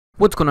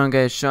What's going on,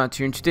 guys? iShoTz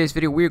here. In today's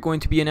video we're going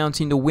to be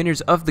announcing the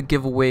winners of the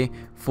giveaway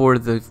for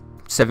the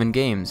 7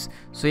 games.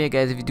 So yeah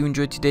guys, if you do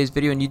enjoy today's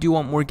video and you do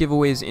want more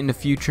giveaways in the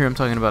future, I'm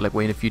talking about like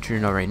way in the future,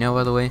 not right now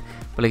by the way,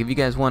 but like if you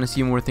guys want to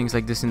see more things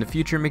like this in the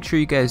future, make sure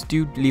you guys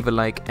do leave a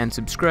like and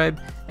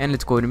subscribe, and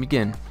let's go ahead and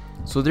begin.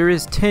 So there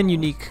is 10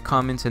 unique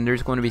comments and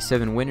there's going to be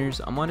 7 winners.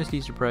 I'm honestly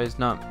surprised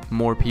not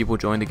more people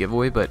joined the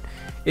giveaway, but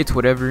it's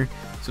whatever.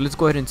 So let's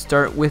go ahead and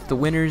start with the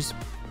winners.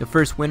 The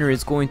first winner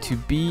is going to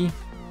be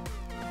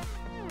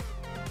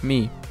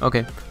me.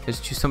 Okay, let's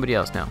choose somebody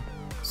else now.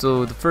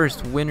 So the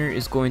first winner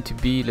is going to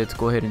be, let's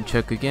go ahead and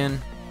check again.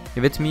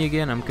 If it's me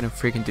again, I'm gonna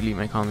freaking delete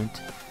my comment.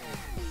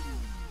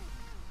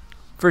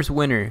 First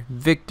winner,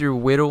 Victor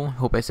Whittle.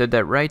 Hope I said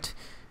that right.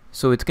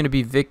 So it's gonna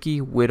be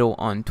Vicky Whittle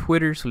on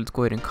Twitter. So let's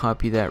go ahead and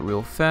copy that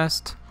real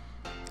fast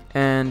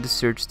and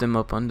search them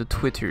up on the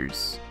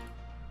Twitters.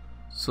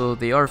 So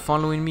they are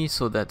following me,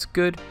 so that's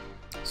good.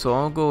 So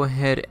I'll go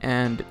ahead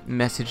and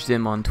message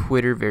them on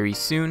Twitter very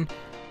soon,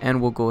 and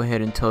we'll go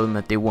ahead and tell them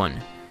that they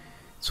won.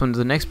 So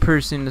the next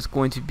person that's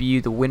going to be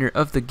the winner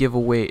of the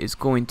giveaway is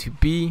going to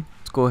be,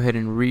 let's go ahead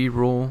and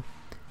re-roll.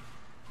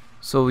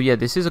 So yeah,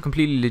 this is a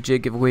completely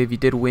legit giveaway. If you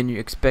did win, you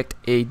expect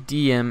a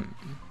DM.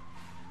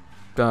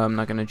 I'm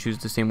not gonna choose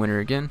the same winner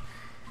again.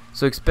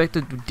 So expect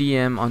a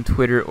DM on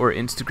Twitter or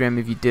Instagram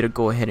if you did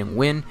go ahead and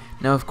win.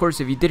 Now of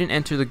course, if you didn't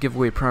enter the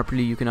giveaway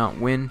properly, you cannot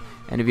win,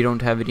 and if you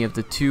don't have any of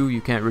the two,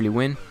 you can't really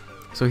win.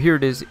 So here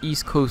it is,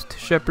 East Coast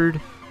Shepherd,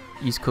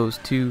 East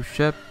Coast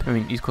Shep,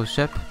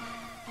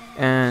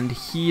 and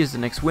he is the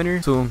next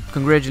winner. So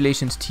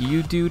congratulations to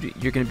you, dude.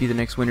 You're gonna be the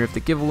next winner of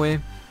the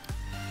giveaway.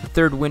 The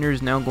third winner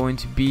is now going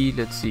to be,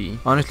 let's see.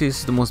 Honestly, this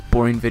is the most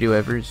boring video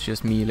ever. It's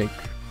just me like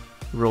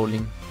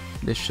rolling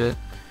this shit.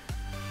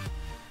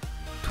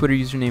 Twitter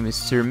username is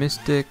Sir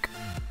Mystic.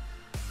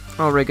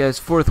 Alright guys,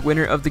 fourth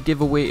winner of the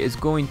giveaway is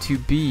going to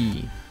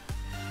be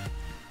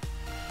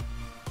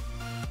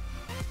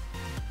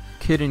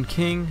Kid and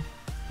King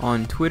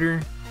on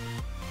Twitter.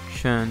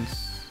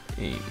 Chance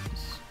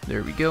Ames.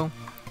 There we go.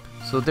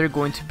 So they're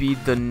going to be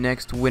the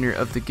next winner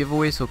of the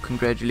giveaway, so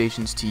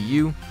congratulations to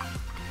you.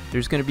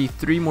 There's going to be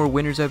 3 more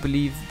winners, I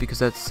believe, because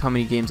that's how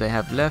many games I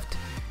have left.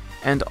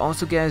 And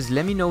also guys,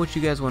 let me know what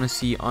you guys want to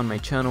see on my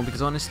channel,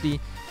 because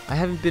honestly I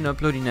haven't been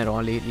uploading at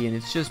all lately, and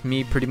it's just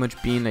me pretty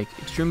much being like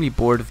extremely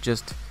bored of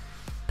just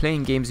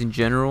playing games in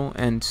general.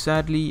 And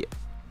sadly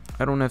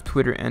I don't have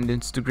Twitter and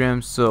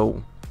Instagram,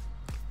 so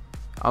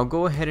I'll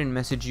go ahead and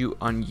message you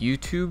on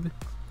YouTube.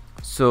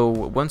 So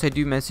once I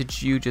do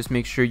message you, just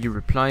make sure you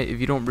reply. If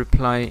you don't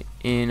reply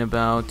in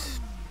about,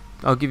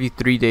 I'll give you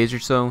 3 days or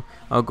so,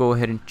 I'll go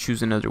ahead and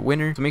choose another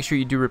winner. So make sure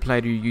you do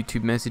reply to your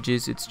YouTube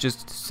messages. It's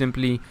just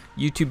simply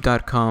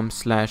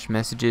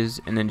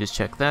youtube.com/messages, and then just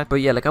check that.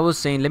 But yeah, like I was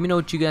saying, let me know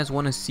what you guys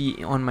want to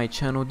see on my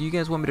channel. Do you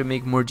guys want me to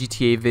make more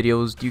GTA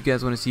videos? Do you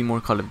guys want to see more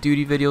Call of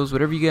Duty videos?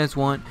 Whatever you guys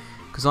want,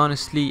 because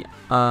honestly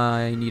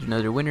I need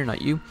another winner,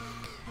 not you.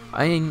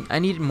 I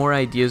need more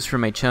ideas for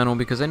my channel,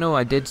 because I know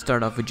I did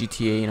start off with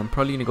GTA and I'm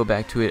probably gonna go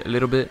back to it a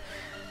little bit.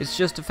 It's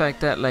just the fact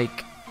that,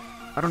 like,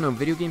 I don't know,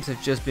 video games have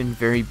just been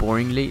very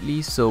boring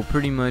lately, so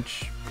pretty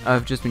much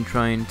I've just been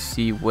trying to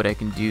see what I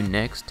can do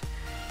next.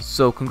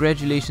 So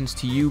congratulations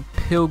to you,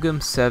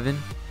 Pilgrim7. You're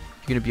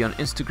gonna be on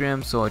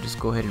Instagram, so I'll just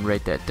go ahead and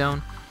write that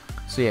down.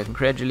 So yeah,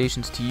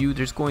 congratulations to you.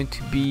 There's going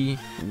to be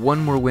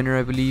 1 more winner,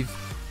 I believe,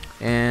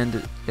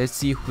 and let's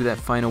see who that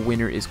final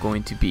winner is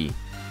going to be.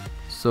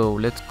 So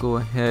let's go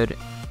ahead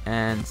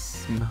and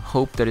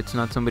hope that it's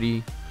not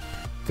somebody.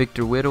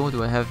 Victor Whittle,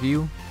 do I have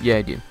you? Yeah,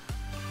 I do.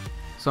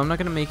 So I'm not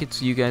gonna make it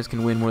so you guys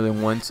can win more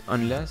than once,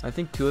 unless I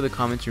think 2 of the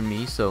comments are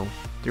me, so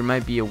there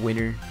might be a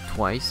winner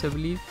twice, I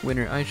believe.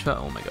 Winner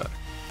iShoTz, oh my god.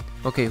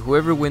 Okay,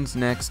 whoever wins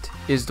next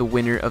is the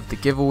winner of the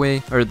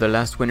giveaway, or the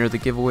last winner of the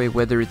giveaway.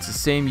 Whether it's the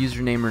same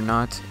username or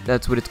not,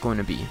 that's what it's going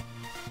to be.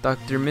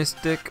 Dr.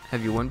 Mystic,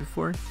 have you won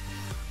before?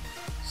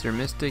 Sir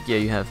Mystic, yeah,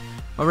 you have.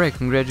 Alright,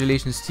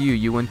 congratulations to you,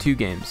 you won 2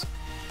 games.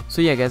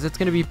 So yeah guys, that's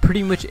going to be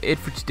pretty much it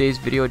for today's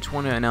video. I just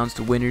want to announce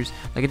the winners.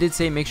 Like I did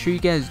say, make sure you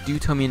guys do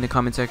tell me in the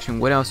comment section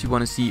what else you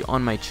want to see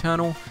on my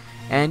channel.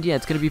 And yeah,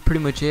 it's going to be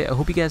pretty much it. I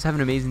hope you guys have an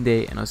amazing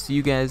day, and I'll see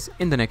you guys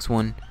in the next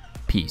one.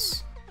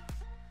 Peace.